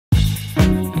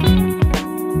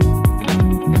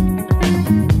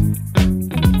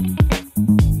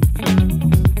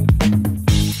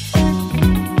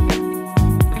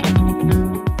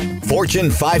Fortune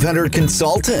 500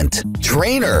 consultant,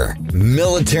 trainer,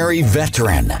 military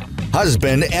veteran,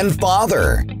 husband and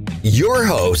father. Your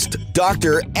host,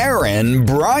 Dr. Aaron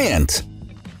Bryant.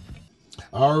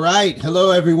 All right.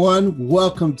 Hello, everyone.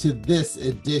 Welcome to this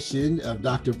edition of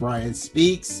Dr. Bryant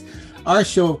Speaks. Our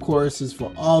show, of course, is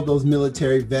for all those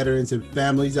military veterans and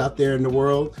families out there in the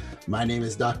world. My name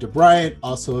is Dr. Bryant,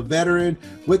 also a veteran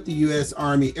with the U.S.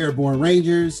 Army Airborne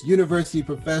Rangers, university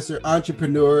professor,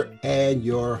 entrepreneur, and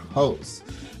your host.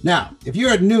 Now, if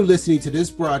you're new listening to this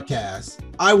broadcast,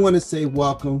 I want to say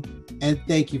welcome and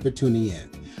thank you for tuning in.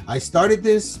 I started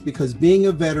this because being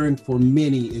a veteran for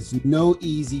many is no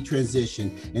easy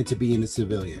transition into being a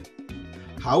civilian.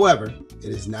 However, it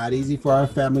is not easy for our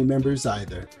family members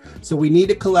either. So we need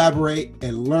to collaborate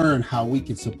and learn how we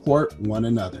can support one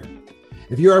another.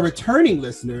 If you're a returning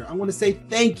listener, I want to say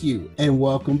thank you and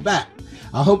welcome back.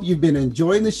 I hope you've been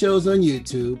enjoying the shows on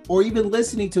YouTube or even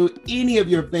listening to any of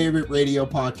your favorite radio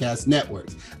podcast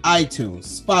networks,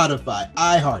 iTunes, Spotify,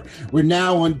 iHeart. We're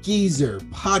now on Geezer,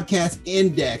 Podcast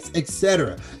Index,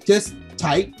 etc. Just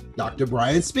type Dr.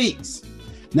 Bryant Speaks.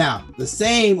 Now, the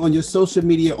same on your social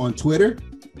media on Twitter,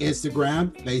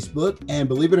 Instagram, Facebook, and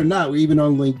believe it or not, we're even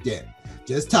on LinkedIn.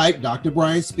 Just type Dr.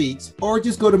 Bryant Speaks or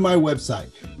just go to my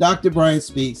website,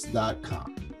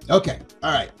 drbryantspeaks.com. Okay,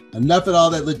 all right, enough of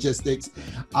all that logistics.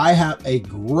 I have a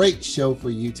great show for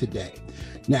you today.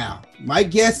 Now, my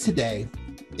guest today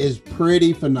is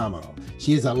pretty phenomenal.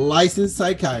 She is a licensed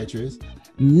psychiatrist,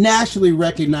 nationally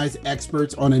recognized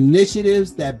experts on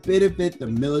initiatives that benefit the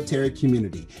military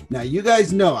community. Now, you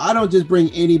guys know I don't just bring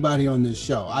anybody on this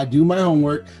show. I do my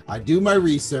homework, I do my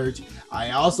research, I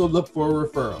also look for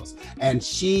referrals. And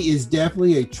she is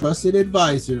definitely a trusted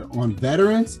advisor on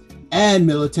veterans and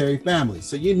military families.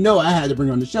 So you know I had to bring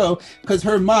her on the show because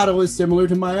her motto is similar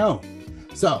to my own.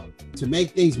 So to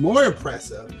make things more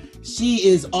impressive, she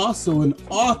is also an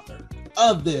author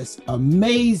of this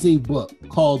amazing book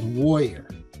called Warrior.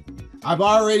 I've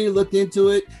already looked into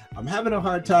it. I'm having a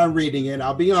hard time reading it,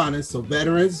 I'll be honest. So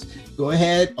veterans, go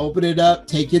ahead, open it up,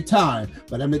 take your time.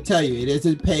 But I'm gonna tell you, it is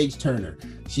a page turner.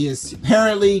 She is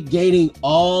apparently gaining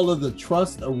all of the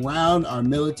trust around our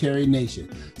military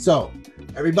nation. So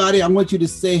everybody, I want you to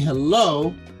say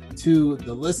hello to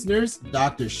the listeners,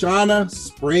 Dr. Shauna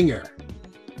Springer.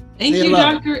 Thank you,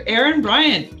 Dr. Aaron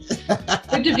Bryant.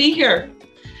 Good to be here.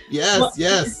 Yes.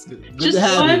 Good just to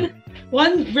have you.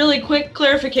 One really quick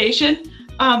clarification.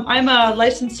 I'm a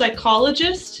licensed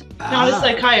psychologist, not a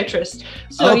psychiatrist.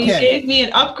 So You gave me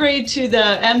an upgrade to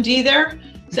the MD there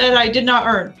that I did not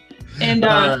earn. And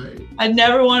I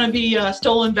never want to be a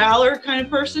stolen valor kind of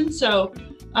person. So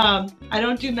I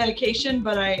don't do medication,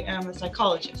 but I am a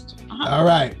psychologist. All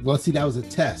right. Well, see, that was a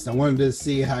test. I wanted to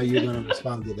see how you're going to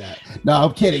respond to that. No,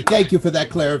 I'm kidding. Thank you for that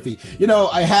clarity. You know,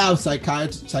 I have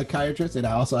psychiatrists and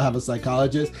I also have a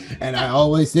psychologist, and I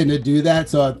always tend to do that.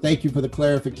 So thank you for the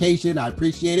clarification. I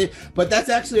appreciate it. But that's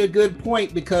actually a good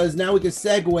point because now we can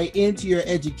segue into your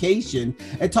education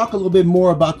and talk a little bit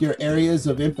more about your areas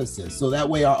of emphasis. So that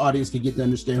way our audience can get to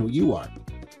understand who you are.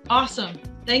 Awesome.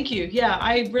 Thank you. Yeah,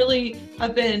 I really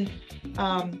have been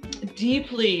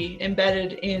deeply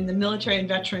embedded in the military and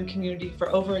veteran community for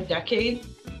over a decade.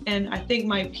 And I think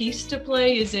my piece to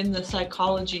play is in the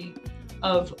psychology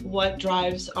of what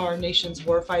drives our nation's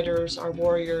warfighters, our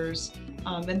warriors,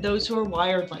 and those who are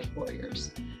wired like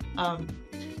warriors.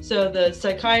 So the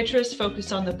psychiatrists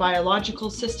focus on the biological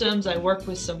systems. I work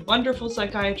with some wonderful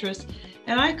psychiatrists,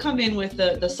 and I come in with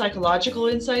the psychological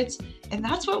insights, and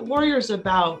that's what Warrior's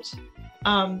about.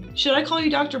 Should I call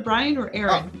you Dr. Brian or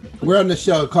Aaron? We're on the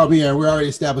show. Call me Aaron. We already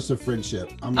established a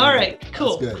friendship. All right,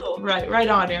 cool. Right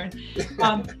on, Aaron.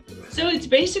 So it's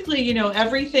basically,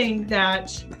 everything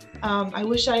that I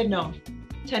wish I had known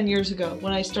 10 years ago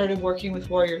when I started working with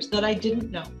warriors that I didn't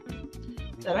know,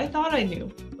 that I thought I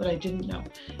knew, but I didn't know.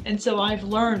 And so I've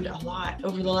learned a lot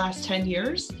over the last 10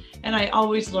 years, and I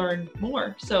always learn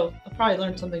more. So I'll probably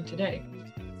learn something today.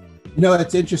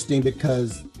 It's interesting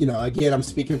because, again, I'm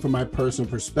speaking from my personal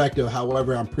perspective.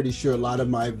 However, I'm pretty sure a lot of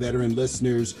my veteran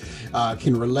listeners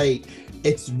can relate.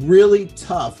 It's really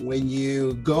tough when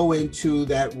you go into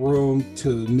that room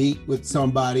to meet with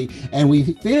somebody and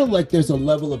we feel like there's a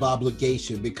level of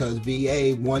obligation because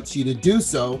VA wants you to do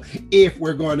so if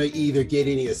we're going to either get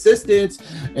any assistance,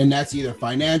 and that's either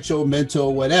financial,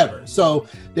 mental, whatever. So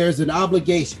there's an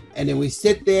obligation. And then we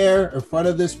sit there in front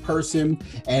of this person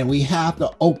and we have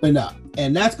to open up.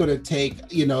 And that's going to take,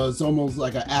 it's almost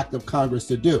like an act of Congress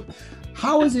to do.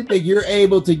 How is it that you're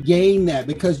able to gain that?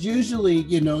 Because usually,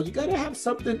 you got to have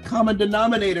something common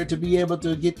denominator to be able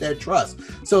to get that trust.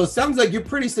 So it sounds like you're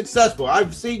pretty successful. I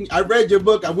read your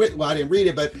book. I didn't read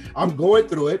it, but I'm going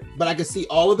through it. But I can see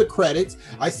all of the credits.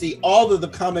 I see all of the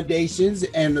commendations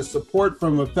and the support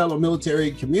from a fellow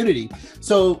military community.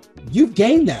 So you've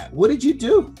gained that. What did you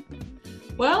do?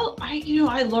 Well,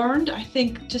 I learned, I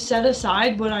think, to set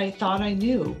aside what I thought I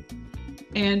knew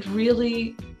and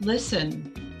really listen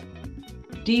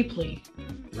deeply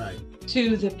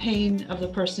to the pain of the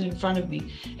person in front of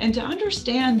me, and to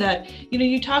understand that,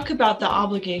 you talk about the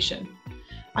obligation.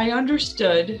 I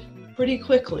understood pretty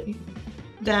quickly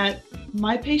that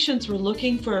my patients were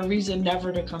looking for a reason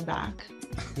never to come back.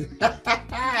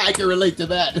 I can relate to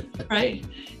that. Right.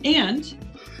 And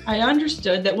I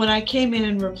understood that when I came in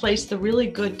and replaced the really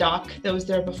good doc that was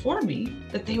there before me,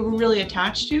 that they were really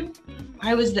attached to,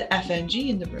 I was the FNG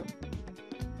in the room.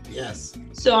 Yes.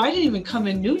 So I didn't even come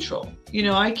in neutral.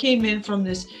 I came in from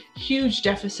this huge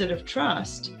deficit of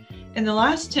trust. And the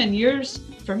last 10 years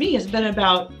for me has been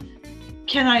about,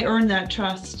 can I earn that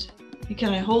trust?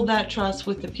 Can I hold that trust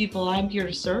with the people I'm here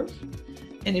to serve?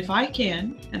 And if I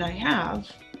can, and I have,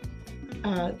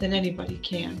 then anybody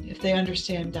can, if they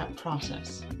understand that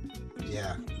process.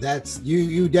 Yeah, that's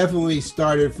you definitely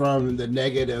started from the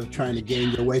negative, trying to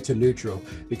gain your way to neutral,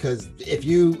 because if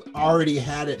you already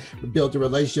built a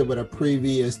relationship with a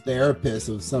previous therapist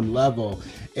of some level,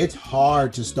 it's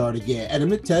hard to start again. And I'm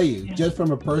gonna tell you, just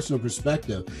from a personal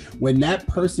perspective, when that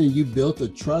person you built a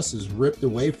trust is ripped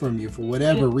away from you for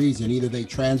whatever reason, either they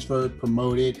transferred,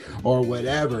 promoted, or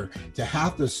whatever, to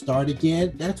have to start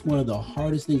again, that's one of the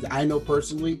hardest things I know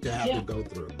personally to have to go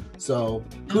through. So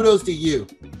kudos to you.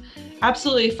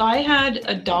 Absolutely. If I had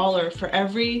 $1 for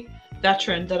every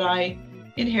veteran that I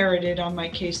inherited on my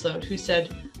caseload who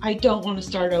said, I don't want to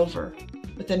start over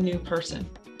with a new person,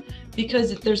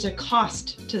 because there's a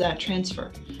cost to that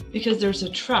transfer, because there's a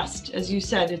trust, as you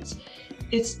said,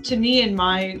 it's to me, in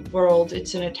my world,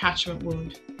 it's an attachment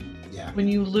wound. Yeah. When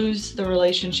you lose the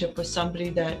relationship with somebody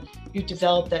that you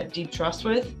develop that deep trust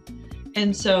with.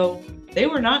 And so they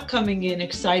were not coming in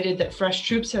excited that fresh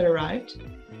troops had arrived.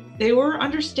 They were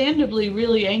understandably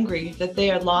really angry that they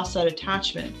had lost that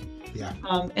attachment. Yeah.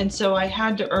 And so I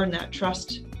had to earn that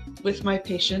trust with my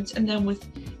patients, and then with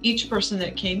each person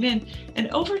that came in. And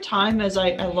over time, as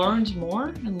I learned more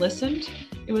and listened,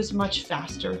 it was much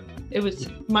faster. It was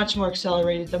much more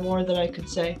accelerated, the more that I could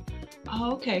say,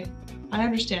 oh, okay, I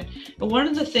understand. But one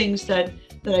of the things that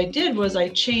I did was I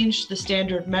changed the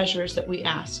standard measures that we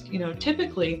ask.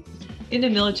 Typically in the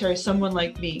military, someone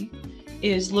like me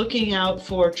is looking out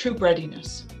for troop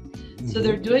readiness. So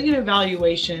they're doing an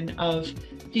evaluation of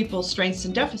people's strengths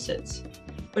and deficits,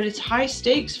 but it's high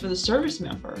stakes for the service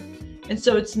member. And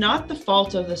so it's not the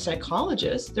fault of the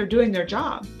psychologist. They're doing their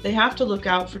job. They have to look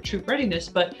out for troop readiness.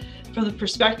 But from the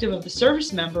perspective of the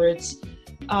service member, it's,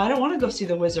 I don't want to go see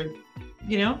the wizard.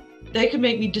 They could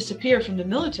make me disappear from the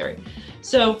military.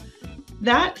 So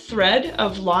that thread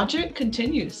of logic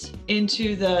continues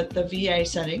into the VA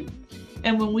setting.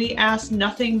 And when we ask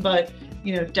nothing but,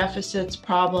 deficits,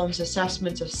 problems,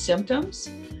 assessments of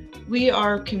symptoms, we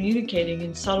are communicating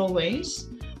in subtle ways.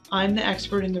 I'm the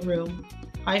expert in the room.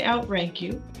 I outrank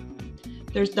you.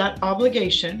 There's that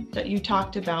obligation that you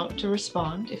talked about to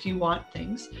respond if you want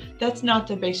things. That's not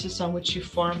the basis on which you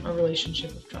form a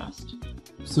relationship of trust.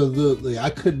 Absolutely. I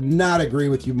could not agree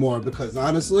with you more, because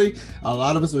honestly, a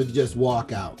lot of us would just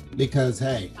walk out because,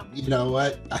 hey, you know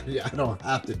what? I don't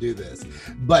have to do this.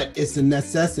 But it's a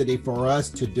necessity for us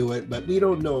to do it, but we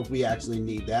don't know if we actually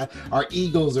need that. Our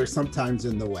egos are sometimes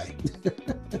in the way.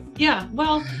 Yeah.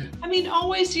 Well,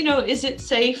 always, is it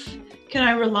safe? Can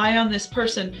I rely on this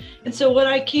person? And so what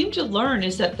I came to learn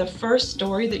is that the first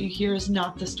story that you hear is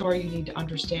not the story you need to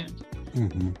understand.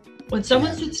 Mm-hmm. When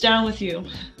someone sits down with you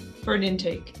for an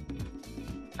intake,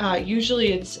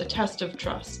 usually it's a test of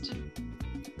trust.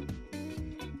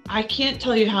 I can't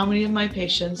tell you how many of my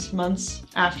patients, months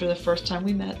after the first time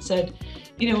we met, said,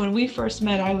 when we first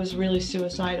met, I was really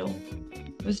suicidal.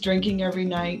 I was drinking every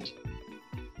night.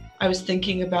 I was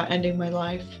thinking about ending my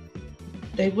life.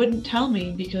 They wouldn't tell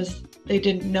me because they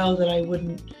didn't know that I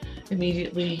wouldn't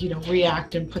immediately,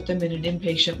 react and put them in an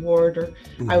inpatient ward, or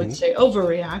I would say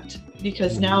overreact,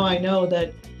 because now I know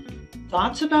that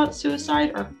thoughts about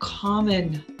suicide are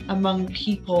common among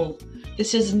people.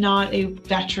 This is not a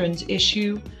veteran's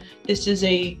issue. This is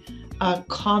a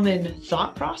common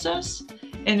thought process.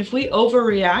 And if we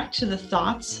overreact to the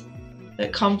thoughts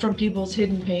that come from people's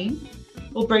hidden pain,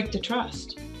 we'll break the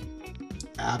trust.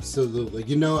 Absolutely.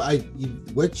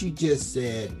 What you just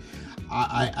said,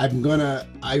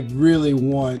 I really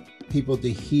want people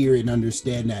to hear and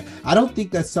understand that. I don't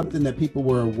think that's something that people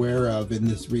were aware of in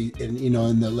this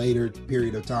in the later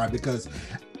period of time, because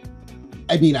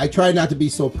I mean, I try not to be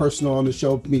so personal on the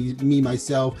show, me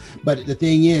myself, but the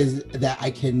thing is that I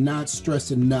cannot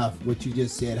stress enough what you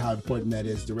just said, how important that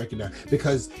is to recognize.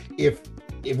 Because if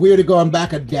we were to go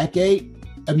back a decade,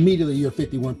 immediately you're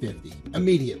 5150,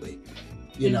 immediately,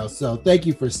 so thank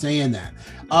you for saying that.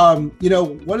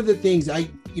 One of the things I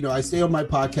say on my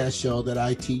podcast show that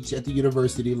I teach at the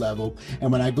university level,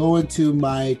 and when I go into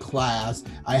my class,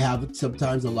 I have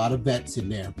sometimes a lot of vets in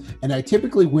there, and I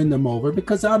typically win them over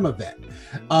because I'm a vet.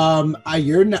 Are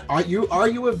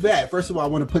you a vet? First of all, I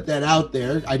want to put that out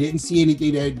there. I didn't see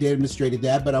anything that demonstrated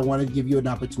that, but I want to give you an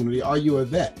opportunity. Are you a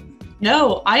vet?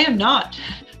 No, I am not.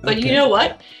 But okay. You know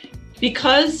what?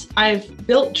 Because I've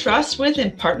built trust with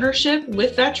and partnership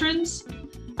with veterans,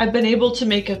 I've been able to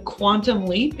make a quantum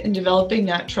leap in developing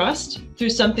that trust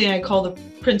through something I call the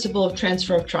principle of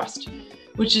transfer of trust,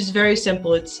 which is very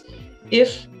simple. It's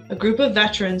if a group of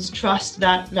veterans trust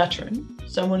that veteran,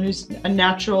 someone who's a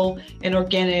natural and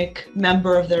organic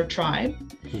member of their tribe,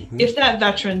 if that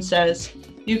veteran says,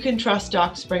 you can trust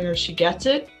Doc Springer, she gets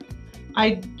it,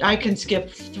 I can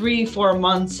skip 3-4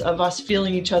 months of us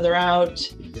feeling each other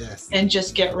out. Yes. And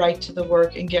just get right to the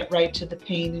work and get right to the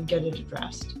pain and get it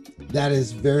addressed. That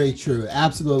is very true.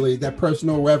 Absolutely. That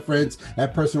personal reference,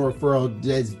 that personal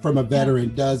referral from a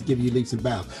veteran does give you leaps and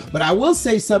bounds. But I will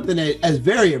say something that is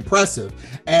very impressive.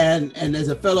 And as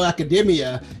a fellow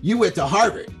academia, you went to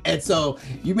Harvard. And so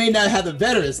you may not have the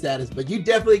veteran status, but you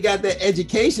definitely got the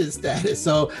education status.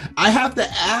 So I have to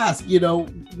ask,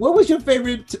 what was your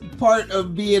favorite part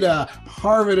of being a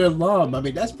Harvard alum? I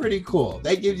mean, that's pretty cool.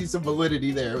 That gives you some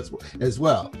validity there as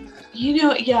well.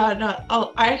 I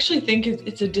actually think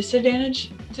it's a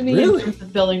disadvantage to me in terms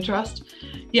of building trust.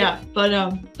 Yeah, but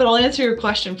I'll answer your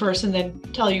question first and then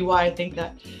tell you why I think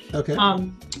that. Okay.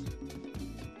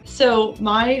 So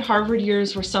my Harvard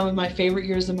years were some of my favorite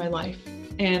years of my life,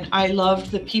 and I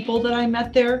loved the people that I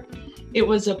met there. It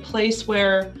was a place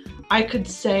where I could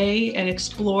say and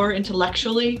explore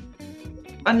intellectually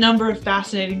a number of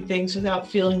fascinating things without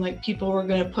feeling like people were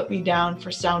going to put me down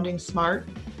for sounding smart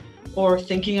or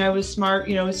thinking I was smart.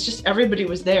 It's just everybody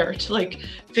was there to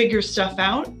figure stuff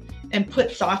out and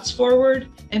put thoughts forward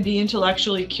and be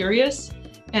intellectually curious.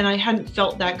 And I hadn't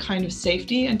felt that kind of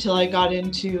safety until I got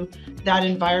into that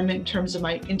environment in terms of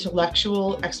my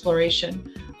intellectual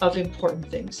exploration of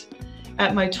important things.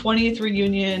 At my 20th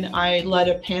reunion, I led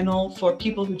a panel for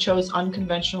people who chose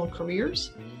unconventional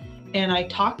careers. And I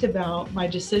talked about my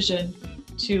decision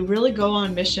to really go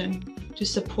on mission to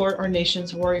support our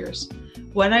nation's warriors.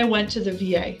 When I went to the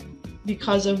VA,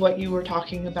 because of what you were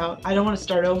talking about, I don't want to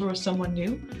start over with someone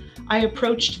new. I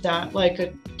approached that like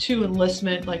a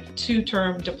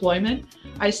 2-term deployment.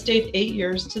 I stayed 8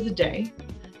 years to the day,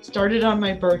 started on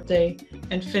my birthday,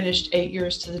 and finished 8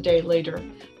 years to the day later,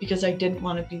 because I didn't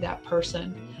want to be that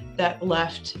person that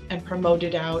left and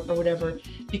promoted out or whatever,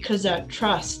 because that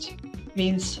trust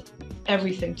means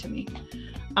everything to me.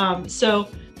 So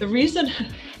the reason,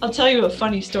 I'll tell you a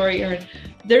funny story, Aaron.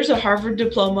 There's a Harvard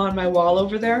diploma on my wall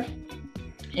over there,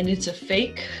 and it's a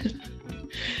fake.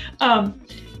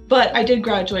 But I did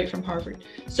graduate from Harvard.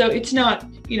 So it's not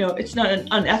an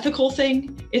unethical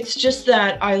thing. It's just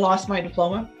that I lost my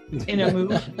diploma in a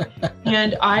move.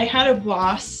 And I had a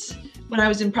boss when I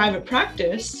was in private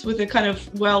practice with a kind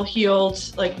of well-heeled,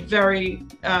 very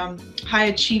high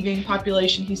achieving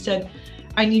population. He said,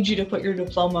 I need you to put your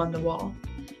diploma on the wall.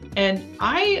 And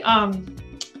I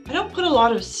don't put a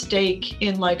lot of stake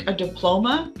in a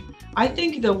diploma. I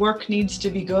think the work needs to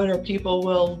be good, or people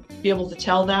will be able to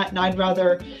tell that. And I'd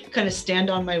rather kind of stand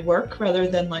on my work rather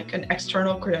than an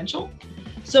external credential.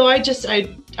 So I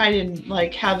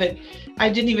didn't have it. I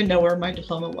didn't even know where my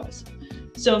diploma was.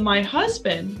 So my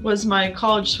husband was my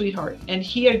college sweetheart, and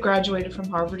he had graduated from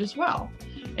Harvard as well.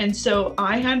 And so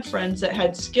I had friends that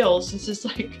had skills. This is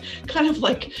kind of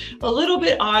a little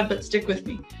bit odd, but stick with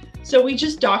me. So we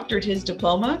just doctored his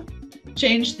diploma,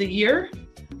 changed the year,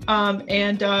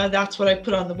 and that's what I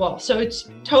put on the wall. So it's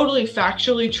totally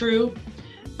factually true.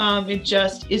 It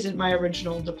just isn't my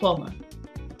original diploma.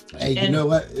 Hey, you know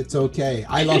what? It's okay.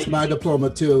 I lost my diploma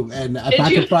too. And if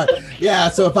I can find,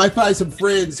 so if I find some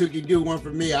friends who can do one for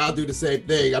me, I'll do the same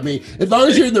thing. I mean, as long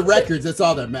as you're in the records, that's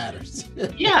all that matters.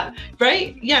 Yeah,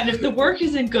 right? Yeah, and if the work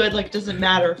isn't good, it doesn't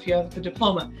matter if you have the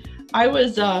diploma. I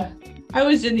was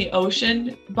in the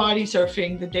ocean body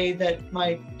surfing the day that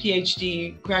my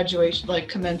PhD graduation,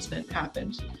 commencement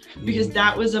happened, because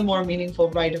that was a more meaningful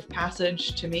rite of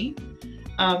passage to me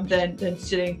than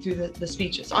sitting through the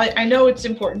speeches. I know it's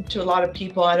important to a lot of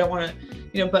people. I don't want to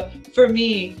But for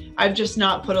me, I've just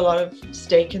not put a lot of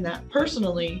stake in that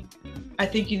personally. I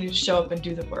think you need to show up and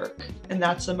do the work, and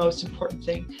that's the most important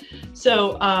thing.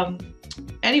 So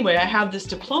anyway, I have this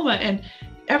diploma, and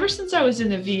ever since I was in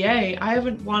the VA, I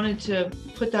haven't wanted to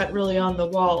put that really on the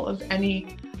wall of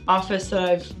any office that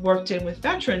I've worked in with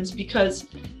veterans, because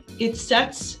it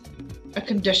sets a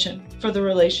condition for the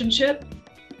relationship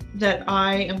that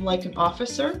I am like an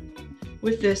officer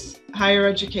with this higher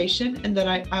education, and that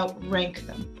I outrank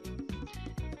them.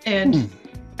 And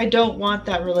I don't want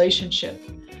that relationship.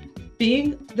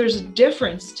 There's a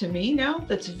difference to me now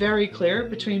that's very clear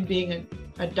between being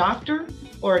a doctor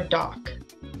or a doc.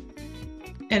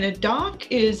 And a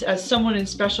doc is, as someone in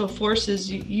special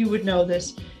forces, you would know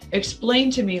this,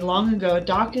 explained to me long ago, a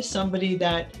doc is somebody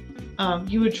that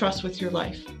you would trust with your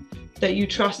life, that you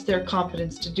trust their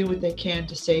competence to do what they can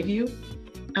to save you,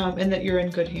 and that you're in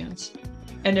good hands.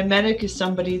 And a medic is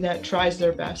somebody that tries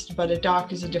their best, but a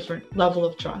doc is a different level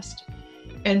of trust.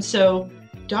 And so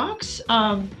docs,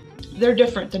 they're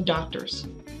different than doctors.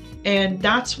 And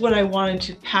that's what I wanted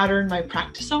to pattern my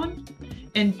practice on,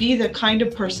 and be the kind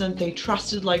of person they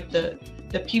trusted, like the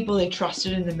people they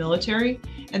trusted in the military.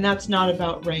 And that's not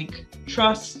about rank.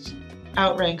 Trust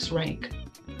outranks rank.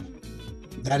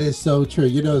 That is so true.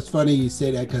 It's funny you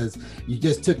say that, because you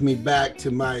just took me back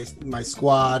to my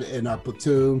squad and our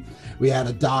platoon. We had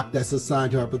a doc that's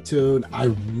assigned to our platoon. I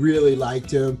really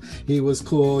liked him. He was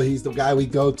cool. He's the guy we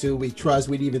go to. We trust.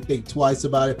 We didn't even think twice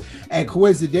about it. And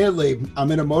coincidentally,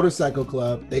 I'm in a motorcycle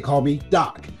club. They call me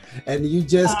Doc. And you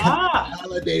just kind of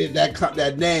validated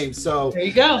that name. So there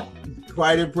you go.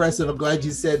 Quite impressive. I'm glad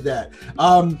you said that.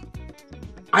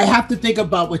 I have to think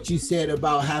about what you said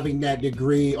about having that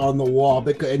degree on the wall,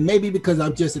 and maybe because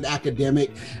I'm just an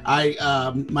academic,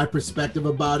 my perspective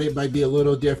about it might be a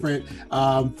little different.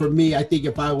 For me, I think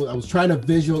if I was trying to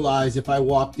visualize, if I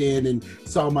walked in and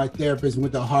saw my therapist and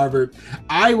went to Harvard,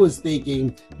 I was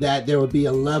thinking that there would be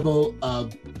a level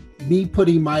of me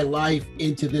putting my life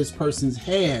into this person's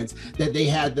hands, that they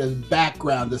had the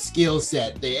background, the skill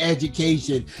set, the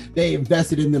education, they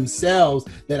invested in themselves,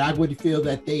 that I would feel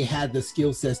that they had the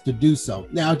skill sets to do so.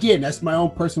 Now, again, that's my own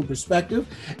personal perspective,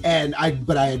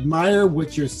 but I admire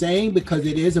what you're saying, because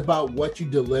it is about what you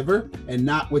deliver and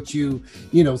not what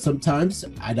sometimes,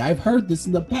 and I've heard this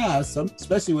in the past,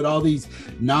 especially with all these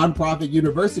nonprofit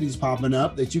universities popping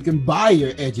up, that you can buy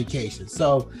your education.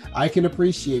 So I can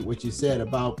appreciate what you said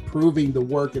about proving the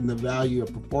work and the value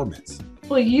of performance.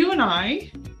 Well, you and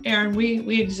I, Aaron,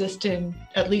 we exist in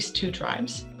at least 2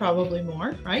 tribes, probably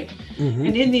more, right? Mm-hmm.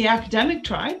 And in the academic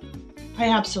tribe, I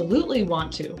absolutely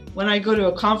want to. When I go to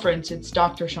a conference, it's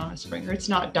Dr. Shauna Springer. It's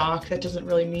not doc. That doesn't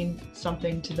really mean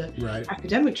something to the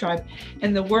academic tribe.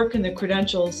 And the work and the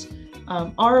credentials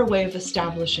are a way of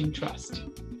establishing trust.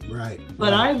 Right.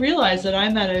 But I realized that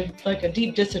I'm at a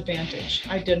deep disadvantage.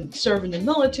 I didn't serve in the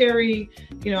military,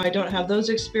 I don't have those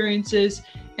experiences.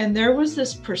 And there was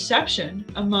this perception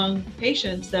among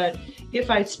patients that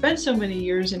if I'd spent so many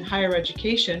years in higher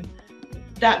education,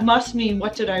 that must mean,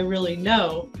 what did I really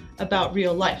know about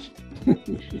real life?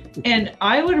 And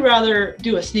I would rather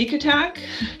do a sneak attack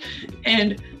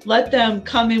and let them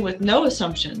come in with no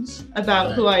assumptions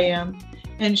about who I am,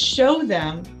 and show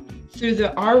them through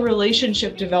our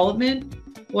relationship development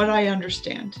what I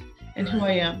understand and who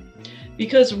I am.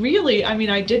 Because really,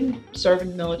 I didn't serve in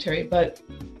the military, but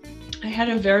I had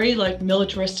a very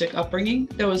militaristic upbringing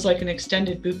that was like an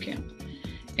extended boot camp.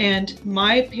 And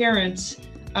my parents,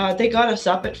 they got us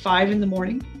up at 5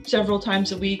 a.m. several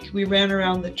times a week. We ran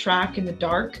around the track in the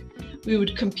dark. We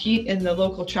would compete in the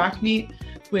local track meet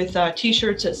with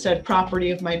t-shirts that said property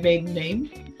of my maiden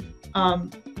name.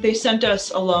 They sent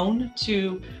us alone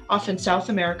to often South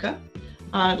America.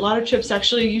 A lot of trips,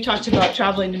 actually, you talked about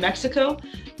traveling to Mexico.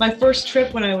 My first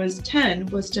trip when I was 10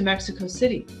 was to Mexico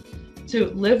City to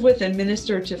live with and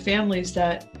minister to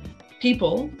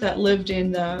people that lived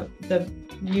in the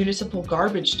municipal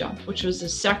garbage dump, which was the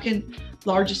second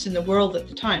largest in the world at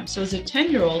the time. So as a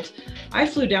 10-year-old, I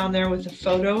flew down there with a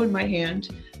photo in my hand,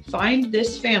 find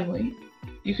this family,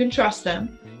 you can trust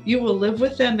them, you will live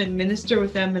with them and minister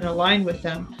with them and align with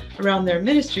them around their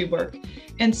ministry work.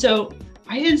 And so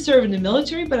I didn't serve in the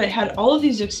military, but I had all of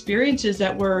these experiences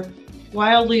that were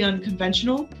wildly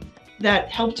unconventional, that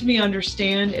helped me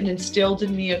understand and instilled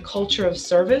in me a culture of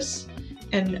service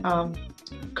and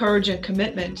courage and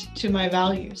commitment to my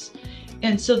values.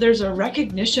 And so there's a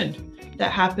recognition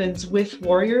that happens with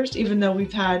warriors, even though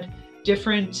we've had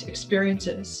different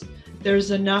experiences.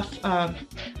 There's enough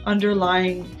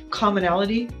underlying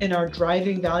commonality in our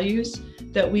driving values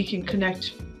that we can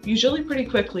connect usually pretty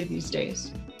quickly these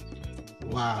days.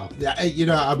 Wow. Yeah,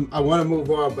 I want to move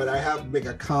on, but I have to make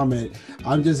a comment.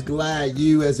 I'm just glad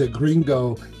you, as a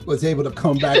gringo, was able to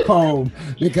come back home,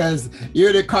 because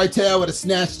the cartel would have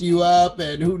snatched you up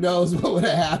and who knows what would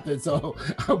have happened. So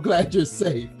I'm glad you're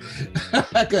safe.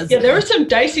 Yeah, there were some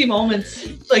dicey moments.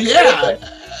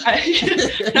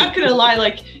 Not gonna lie,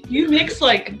 like you mix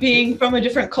like being from a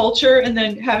different culture and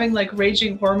then having like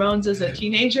raging hormones as a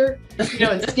teenager,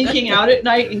 and sneaking out at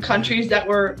night in countries that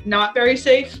were not very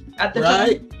safe at the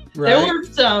time. Right.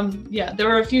 There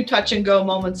were a few touch and go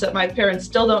moments that my parents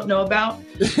still don't know about.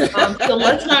 So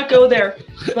let's not go there.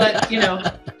 But,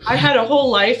 I had a whole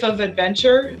life of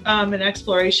adventure and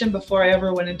exploration before I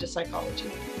ever went into psychology.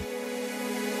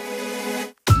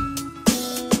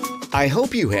 I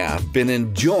hope you have been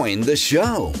enjoying the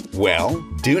show. Well,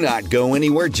 do not go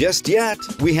anywhere just yet.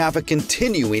 We have a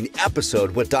continuing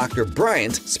episode with Dr.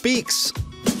 Bryant Speaks.